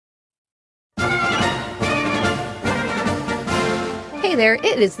there,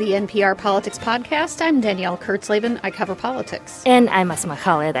 it is the NPR Politics Podcast. I'm Danielle Kurtzleben. I cover politics. And I'm Asma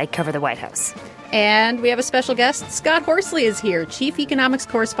Khalid. I cover the White House. And we have a special guest. Scott Horsley is here, Chief Economics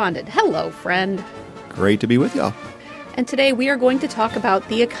Correspondent. Hello, friend. Great to be with y'all. And today we are going to talk about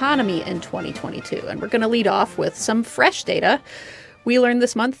the economy in 2022. And we're going to lead off with some fresh data. We learned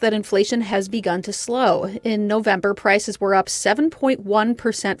this month that inflation has begun to slow. In November, prices were up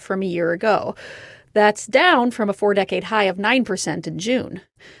 7.1% from a year ago. That's down from a four-decade high of 9% in June.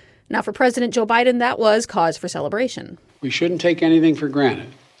 Now, for President Joe Biden, that was cause for celebration. We shouldn't take anything for granted.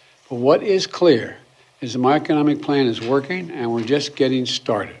 But what is clear is that my economic plan is working, and we're just getting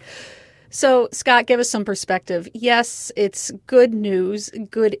started. So, Scott, give us some perspective. Yes, it's good news,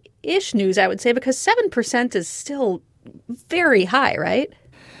 good-ish news, I would say, because 7% is still very high, right?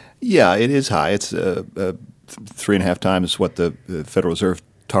 Yeah, it is high. It's 3.5 times what the Federal Reserve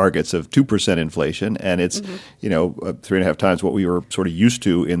targets of 2% inflation, and it's 3.5 times what we were sort of used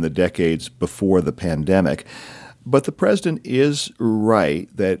to in the decades before the pandemic. But the president is right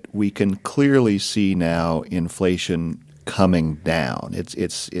that we can clearly see now inflation coming down.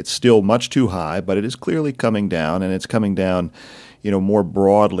 It's still much too high, but it is clearly coming down, and it's coming down more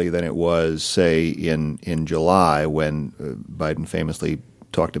broadly than it was, say, in July when Biden famously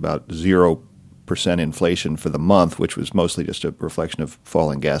talked about 0% inflation for the month, which was mostly just a reflection of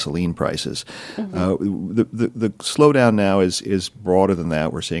falling gasoline prices. Mm-hmm. The slowdown now is broader than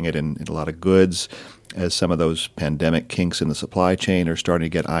that. We're seeing it in a lot of goods as some of those pandemic kinks in the supply chain are starting to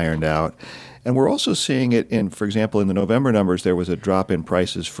get ironed out. And we're also seeing it for example, in the November numbers, there was a drop in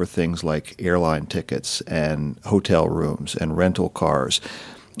prices for things like airline tickets and hotel rooms and rental cars,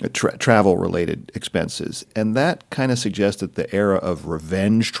 travel-related expenses. And that kind of suggests that the era of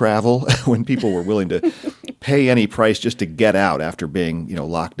revenge travel, when people were willing to pay any price just to get out after being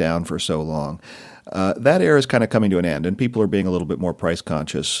locked down for so long, that era is kind of coming to an end, and people are being a little bit more price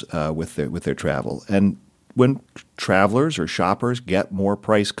conscious with their travel. And when travelers or shoppers get more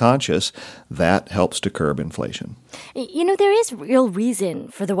price conscious, that helps to curb inflation. There is real reason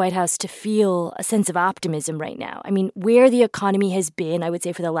for the White House to feel a sense of optimism right now. I mean, where the economy has been, I would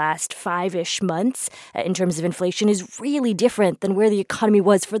say, for the last 5-ish months in terms of inflation is really different than where the economy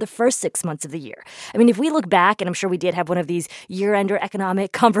was for the first 6 months of the year. I mean, if we look back, and I'm sure we did have one of these year-ender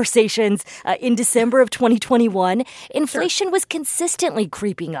economic conversations in December of 2021, inflation was consistently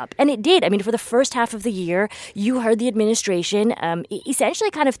creeping up. And it did. I mean, for the first half of the year, you heard the administration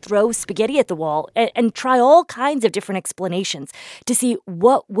essentially kind of throw spaghetti at the wall and try all kinds of different explanations to see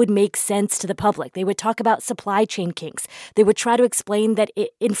what would make sense to the public. They would talk about supply chain kinks. They would try to explain that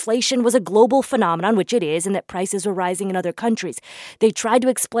inflation was a global phenomenon, which it is, and that prices were rising in other countries. They tried to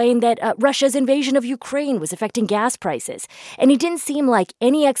explain that Russia's invasion of Ukraine was affecting gas prices. And it didn't seem like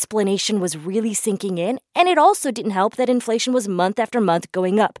any explanation was really sinking in. And it also didn't help that inflation was month after month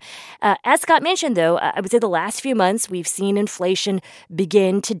going up. As Scott mentioned, though, I would say the last few months we've seen inflation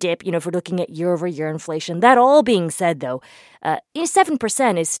begin to dip, if we're looking at year-over-year inflation. That all being said, though,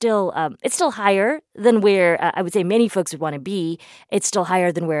 7% is still it's still higher than where I would say many folks would want to be. It's still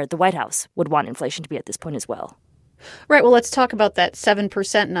higher than where the White House would want inflation to be at this point as well. Right. Well, let's talk about that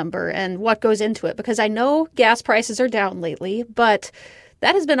 7% number and what goes into it, because I know gas prices are down lately, but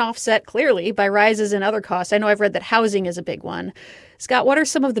that has been offset clearly by rises in other costs. I know I've read that housing is a big one. Scott, what are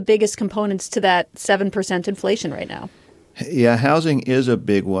some of the biggest components to that 7% inflation right now? Yeah, housing is a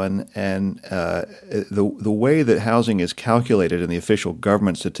big one, and the way that housing is calculated in the official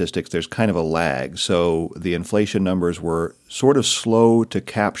government statistics, there's kind of a lag. So the inflation numbers were sort of slow to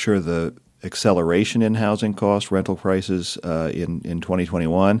capture the acceleration in housing costs, rental prices in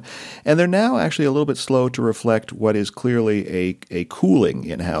 2021. And they're now actually a little bit slow to reflect what is clearly a cooling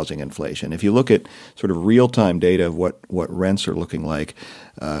in housing inflation. If you look at sort of real-time data of what rents are looking like,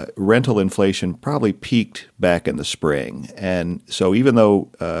 rental inflation probably peaked back in the spring. And so even though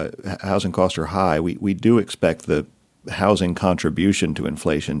housing costs are high, we do expect the housing contribution to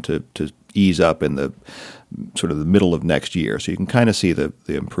inflation to ease up in the sort of the middle of next year. So you can kind of see the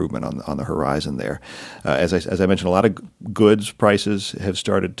improvement on the horizon there. As I mentioned, a lot of goods prices have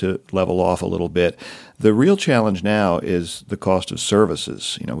started to level off a little bit. The real challenge now is the cost of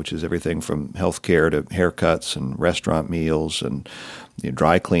services, which is everything from healthcare to haircuts and restaurant meals and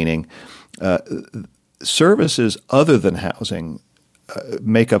dry cleaning. Services other than housing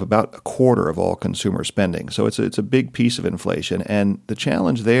make up about a quarter of all consumer spending. So it's a big piece of inflation. And the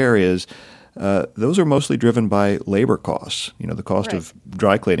challenge there is those are mostly driven by labor costs. The cost of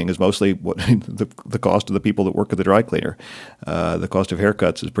dry cleaning is mostly what the cost of the people that work at the dry cleaner. The cost of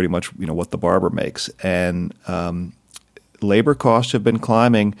haircuts is pretty much what the barber makes. And labor costs have been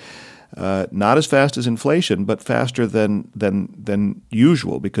climbing not as fast as inflation, but faster than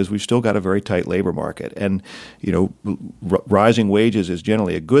usual because we've still got a very tight labor market. And, rising wages is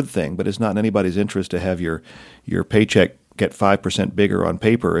generally a good thing, but it's not in anybody's interest to have your paycheck get 5% bigger on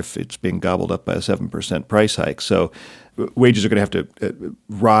paper if it's being gobbled up by a 7% price hike. So wages are going to have to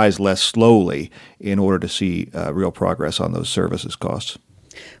rise less slowly in order to see real progress on those services costs.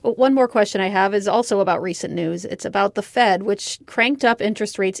 Well, one more question I have is also about recent news. It's about the Fed, which cranked up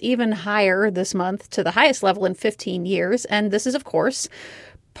interest rates even higher this month to the highest level in 15 years. And this is, of course,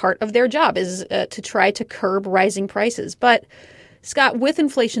 part of their job is to try to curb rising prices. But, Scott, with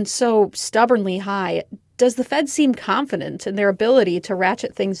inflation so stubbornly high, does the Fed seem confident in their ability to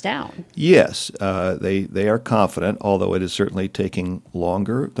ratchet things down? Yes, they are confident, although it is certainly taking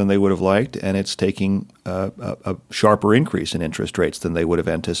longer than they would have liked, and it's taking a sharper increase in interest rates than they would have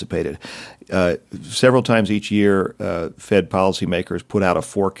anticipated. Several times each year, Fed policymakers put out a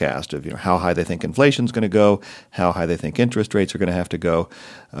forecast of how high they think inflation is going to go, how high they think interest rates are going to have to go,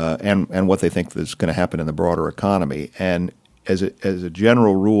 and what they think is going to happen in the broader economy. And as a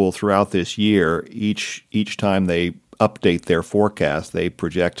general rule throughout this year, each time they update their forecast, they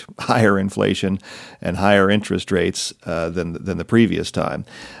project higher inflation and higher interest rates than the previous time.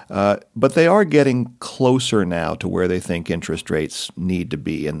 But they are getting closer now to where they think interest rates need to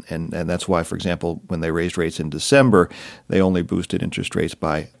be. And that's why, for example, when they raised rates in December, they only boosted interest rates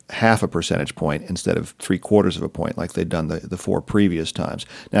by half a percentage point instead of 3/4 of a point like they'd done the four previous times.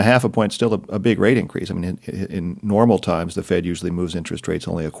 Now, half a point is still a big rate increase. I mean, in normal times, the Fed usually moves interest rates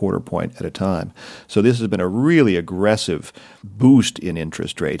only a 1/4 point at a time. So this has been a really aggressive boost in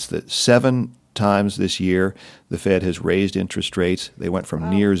interest rates. That 7 times this year, the Fed has raised interest rates. They went from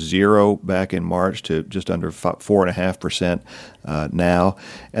near zero back in March to just under 4.5% now.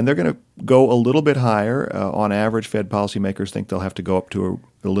 And they're going to go a little bit higher. On average, Fed policymakers think they'll have to go up to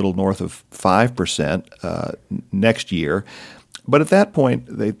a little north of 5% next year. But at that point,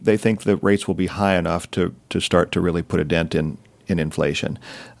 they think the rates will be high enough to start to really put a dent in inflation.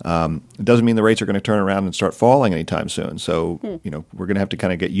 It doesn't mean the rates are going to turn around and start falling anytime soon. So, we're going to have to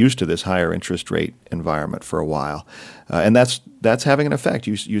kind of get used to this higher interest rate environment for a while. And that's having an effect.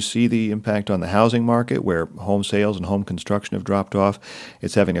 You see the impact on the housing market where home sales and home construction have dropped off.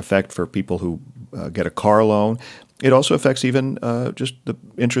 It's having an effect for people who get a car loan. It also affects even just the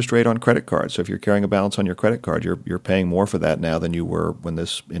interest rate on credit cards. So if you're carrying a balance on your credit card, you're paying more for that now than you were when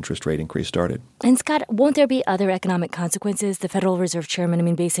this interest rate increase started. And Scott, won't there be other economic consequences? The Federal Reserve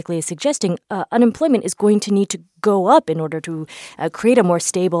Chairman, basically is suggesting unemployment is going to need to go up in order to create a more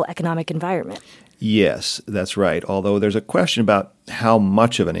stable economic environment. Yes, that's right. Although there's a question about how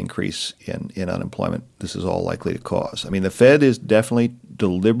much of an increase in unemployment this is all likely to cause. I mean, the Fed is definitely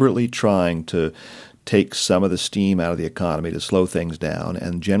deliberately trying to take some of the steam out of the economy to slow things down,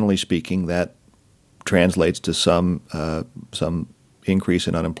 and generally speaking, that translates to some increase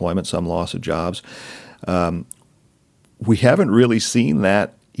in unemployment, some loss of jobs. We haven't really seen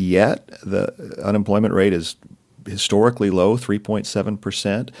that yet. The unemployment rate is historically low,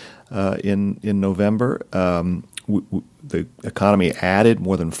 3.7% in November. The economy added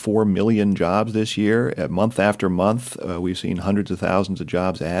more than 4 million jobs this year. Month after month, we've seen hundreds of thousands of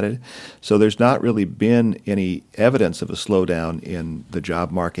jobs added. So there's not really been any evidence of a slowdown in the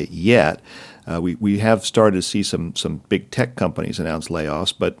job market yet. We have started to see some big tech companies announce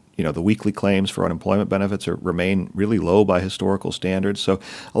layoffs, but the weekly claims for unemployment benefits remain really low by historical standards. So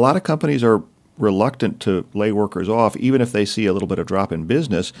a lot of companies are reluctant to lay workers off, even if they see a little bit of drop in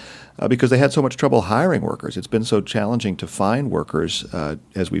business, because they had so much trouble hiring workers. It's been so challenging to find workers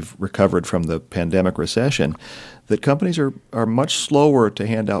as we've recovered from the pandemic recession that companies are much slower to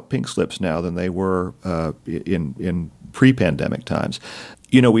hand out pink slips now than they were in pre-pandemic times.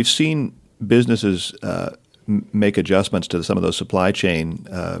 We've seen businesses make adjustments to some of those supply chain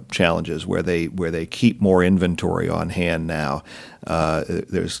challenges where they keep more inventory on hand now.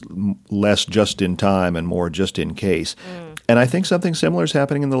 There's less just in time and more just in case. And I think something similar is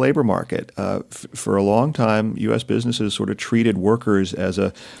happening in the labor market. For a long time, U.S. businesses sort of treated workers as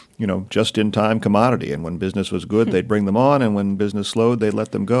a just in time commodity. And when business was good, they'd bring them on, and when business slowed, they'd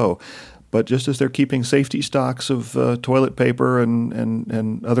let them go. But just as they're keeping safety stocks of toilet paper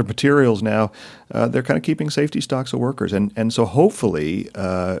and other materials now, they're kind of keeping safety stocks of workers. And so hopefully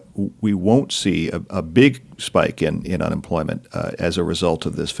we won't see a big spike in unemployment as a result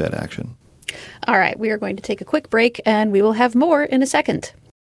of this Fed action. All right, we are going to take a quick break, and we will have more in a second.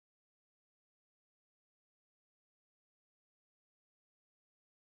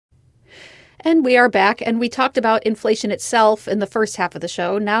 And we are back, and we talked about inflation itself in the first half of the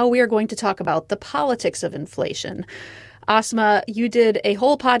show. Now we are going to talk about the politics of inflation. Asma, you did a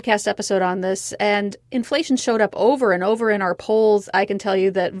whole podcast episode on this, and inflation showed up over and over in our polls. I can tell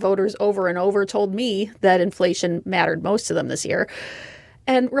you that voters over and over told me that inflation mattered most to them this year.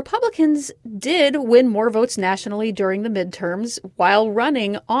 And Republicans did win more votes nationally during the midterms while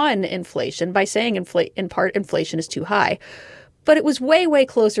running on inflation by saying, in part, inflation is too high. But it was way, way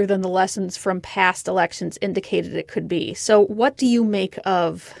closer than the lessons from past elections indicated it could be. So what do you make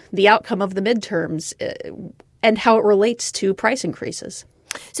of the outcome of the midterms and how it relates to price increases?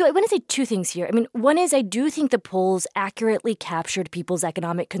 So I want to say two things here. I mean, one is I do think the polls accurately captured people's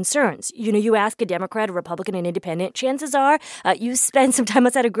economic concerns. You know, you ask a Democrat, a Republican, an independent, chances are you spend some time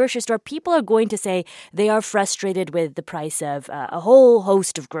outside a grocery store, people are going to say they are frustrated with the price of a whole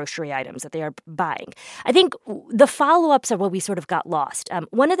host of grocery items that they are buying. I think the follow-ups are what we sort of got lost.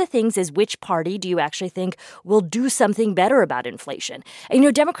 One of the things is which party do you actually think will do something better about inflation? And, you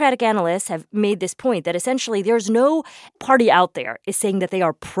know, Democratic analysts have made this point that essentially there's no party out there is saying that they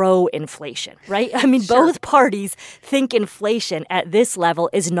are pro-inflation, right? I mean, Sure. Both parties think inflation at this level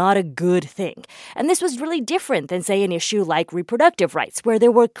is not a good thing. And this was really different than, say, an issue like reproductive rights, where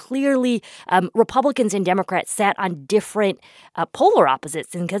there were clearly Republicans and Democrats sat on different polar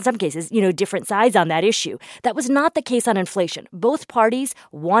opposites, in some cases, you know, different sides on that issue. That was not the case on inflation. Both parties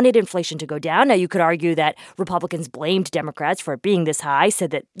wanted inflation to go down. Now, you could argue that Republicans blamed Democrats for it being this high,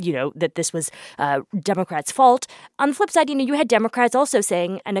 said that, you know, that this was Democrats' fault. On the flip side, you know, you had Democrats also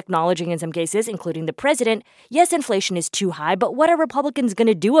saying and acknowledging in some cases, including the president, yes, inflation is too high, but what are Republicans going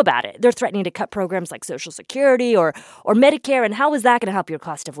to do about it? They're threatening to cut programs like Social Security or Medicare, and how is that going to help your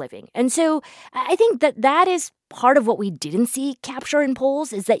cost of living? And so I think that is part of what we didn't see capture in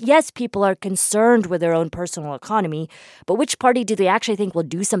polls is that, yes, people are concerned with their own personal economy, but which party do they actually think will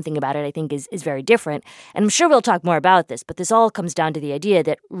do something about it, I think, is very different. And I'm sure we'll talk more about this, but this all comes down to the idea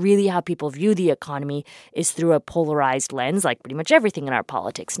that really how people view the economy is through a polarized lens, like pretty much everything in our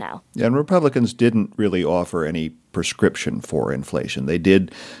politics now. Yeah, and Republicans didn't really offer any prescription for inflation. They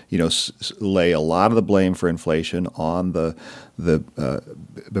did, you know, lay a lot of the blame for inflation on the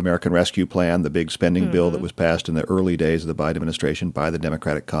American Rescue Plan, the big spending bill that was passed in the early days of the Biden administration by the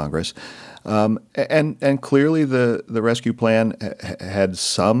Democratic Congress. And clearly the Rescue Plan had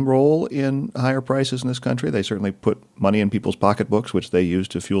some role in higher prices in this country. They certainly put money in people's pocketbooks, which they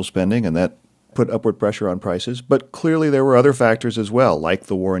used to fuel spending, and that put upward pressure on prices. But clearly there were other factors as well, like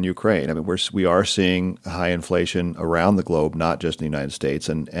the war in Ukraine. I mean, we are seeing high inflation around the globe, not just in the United States.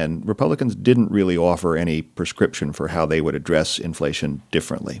 And Republicans didn't really offer any prescription for how they would address inflation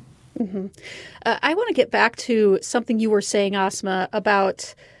differently. Mm-hmm. I want to get back to something you were saying, Asma,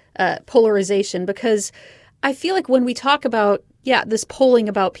 about polarization, because I feel like when we talk about, this polling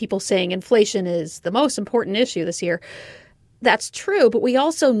about people saying inflation is the most important issue this year, that's true, but we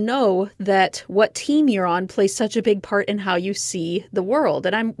also know that what team you're on plays such a big part in how you see the world.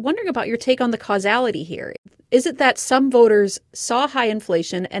 And I'm wondering about your take on the causality here. Is it that some voters saw high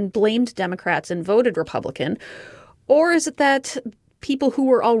inflation and blamed Democrats and voted Republican? Or is it that people who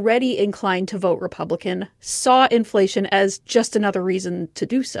were already inclined to vote Republican saw inflation as just another reason to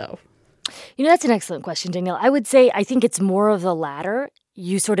do so? You know, that's an excellent question, Danielle. I would say I think it's more of the latter.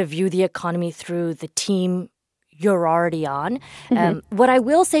 You sort of view the economy through the team you're already on. What I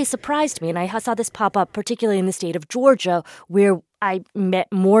will say surprised me, and I saw this pop up particularly in the state of Georgia, where I met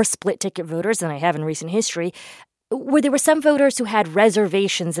more split-ticket voters than I have in recent history, where there were some voters who had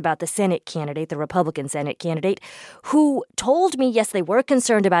reservations about the Senate candidate, the Republican Senate candidate, who told me, yes, they were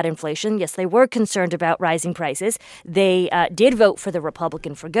concerned about inflation. Yes, they were concerned about rising prices. They did vote for the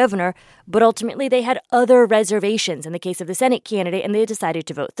Republican for governor, but ultimately they had other reservations in the case of the Senate candidate, and they decided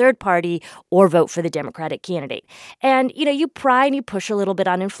to vote third party or vote for the Democratic candidate. And, you know, you pry and you push a little bit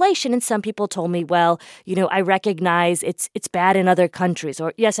on inflation, and some people told me, well, you know, I recognize it's bad in other countries,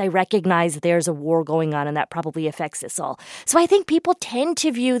 or yes, I recognize there's a war going on and that probably affects us all. So I think people tend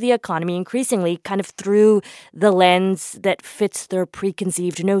to view the economy increasingly kind of through the lens that fits their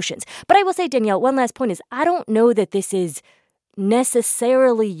preconceived notions. But I will say, Danielle, one last point is I don't know that this is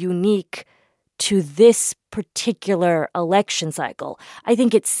necessarily unique to this particular election cycle. I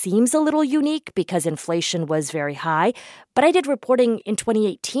think it seems a little unique because inflation was very high, but I did reporting in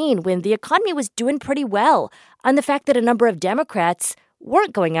 2018 when the economy was doing pretty well on the fact that a number of Democrats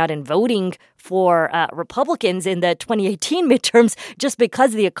weren't going out and voting for Republicans in the 2018 midterms just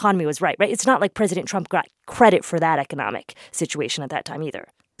because the economy was right? It's not like President Trump got credit for that economic situation at that time either.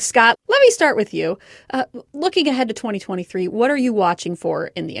 Scott, let me start with you. Looking ahead to 2023, what are you watching for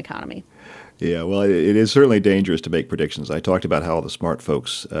in the economy? Yeah, well, it is certainly dangerous to make predictions. I talked about how the smart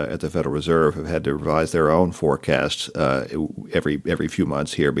folks at the Federal Reserve have had to revise their own forecasts every few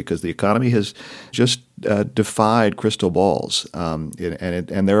months here because the economy has just defied crystal balls, and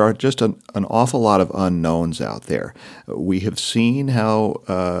there are just an awful lot of unknowns out there. We have seen how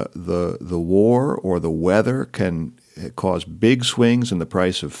the war or the weather can cause big swings in the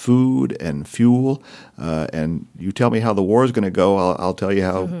price of food and fuel. And you tell me how the war is going to go, I'll tell you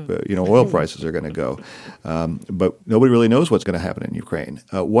how oil prices are going to go. But nobody really knows what's going to happen in Ukraine.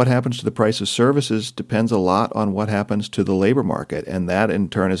 What happens to the price of services depends a lot on what happens to the labor market, and that in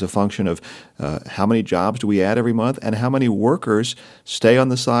turn is a function of how many jobs do we add every month and how many workers stay on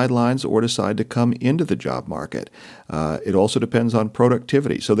the sidelines or decide to come into the job market. It also depends on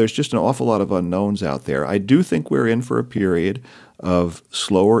productivity. So there's just an awful lot of unknowns out there. I do think we're in for a period of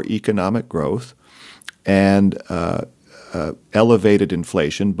slower economic growth and elevated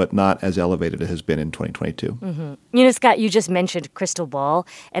inflation, but not as elevated as it has been in 2022. Mm-hmm. Scott, you just mentioned crystal ball.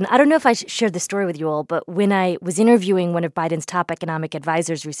 And I don't know if I shared the story with you all, but when I was interviewing one of Biden's top economic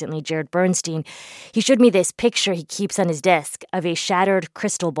advisors recently, Jared Bernstein, he showed me this picture he keeps on his desk of a shattered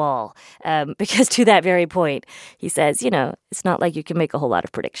crystal ball. Because to that very point, he says, it's not like you can make a whole lot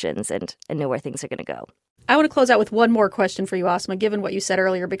of predictions and know where things are going to go. I want to close out with one more question for you, Asma, given what you said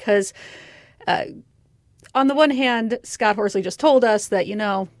earlier, because on the one hand, Scott Horsley just told us that,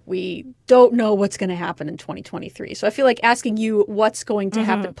 we don't know what's going to happen in 2023. So I feel like asking you what's going to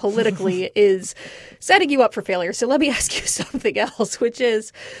happen politically is setting you up for failure. So let me ask you something else, which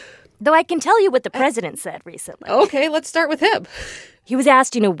is... Though I can tell you what the president said recently. Okay, let's start with him. He was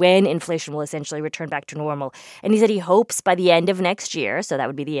asked, when inflation will essentially return back to normal. And he said he hopes by the end of next year, so that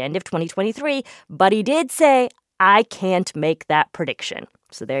would be the end of 2023. But he did say, I can't make that prediction.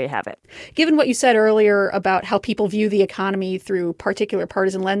 So there you have it. Given what you said earlier about how people view the economy through particular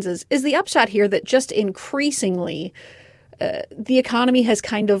partisan lenses, is the upshot here that just increasingly the economy has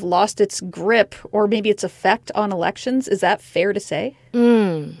kind of lost its grip or maybe its effect on elections? Is that fair to say?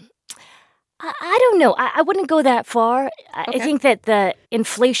 I don't know. I wouldn't go that far. Okay. I think that the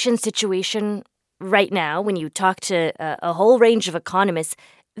inflation situation right now, when you talk to a whole range of economists,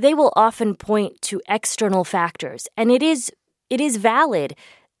 they will often point to external factors. And it is valid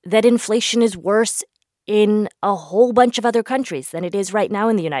that inflation is worse in a whole bunch of other countries than it is right now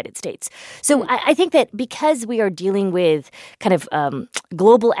in the United States. So I think that because we are dealing with kind of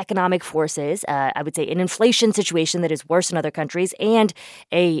global economic forces, I would say an inflation situation that is worse in other countries and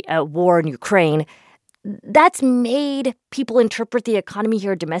a war in Ukraine, that's made people interpret the economy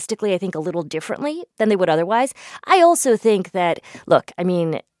here domestically, I think, a little differently than they would otherwise. I also think that,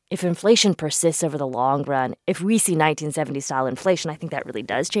 if inflation persists over the long run, if we see 1970-style inflation, I think that really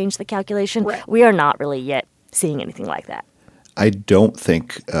does change the calculation. Right. We are not really yet seeing anything like that. I don't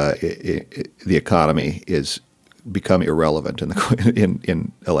think the economy is become irrelevant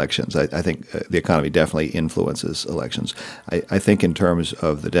in elections. I think the economy definitely influences elections. I think in terms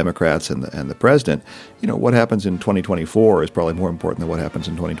of the Democrats and the president, what happens in 2024 is probably more important than what happens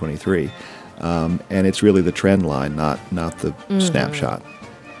in 2023. And it's really the trend line, not the snapshot.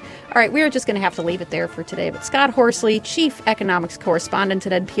 All right, we are just going to have to leave it there for today. But Scott Horsley, Chief Economics Correspondent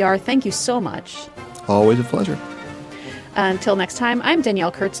at NPR, thank you so much. Always a pleasure. Until next time, I'm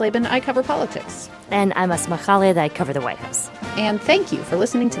Danielle Kurtzleben. I cover politics. And I'm Asma Khalid. I cover the White House. And thank you for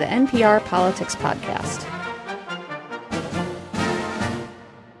listening to the NPR Politics Podcast.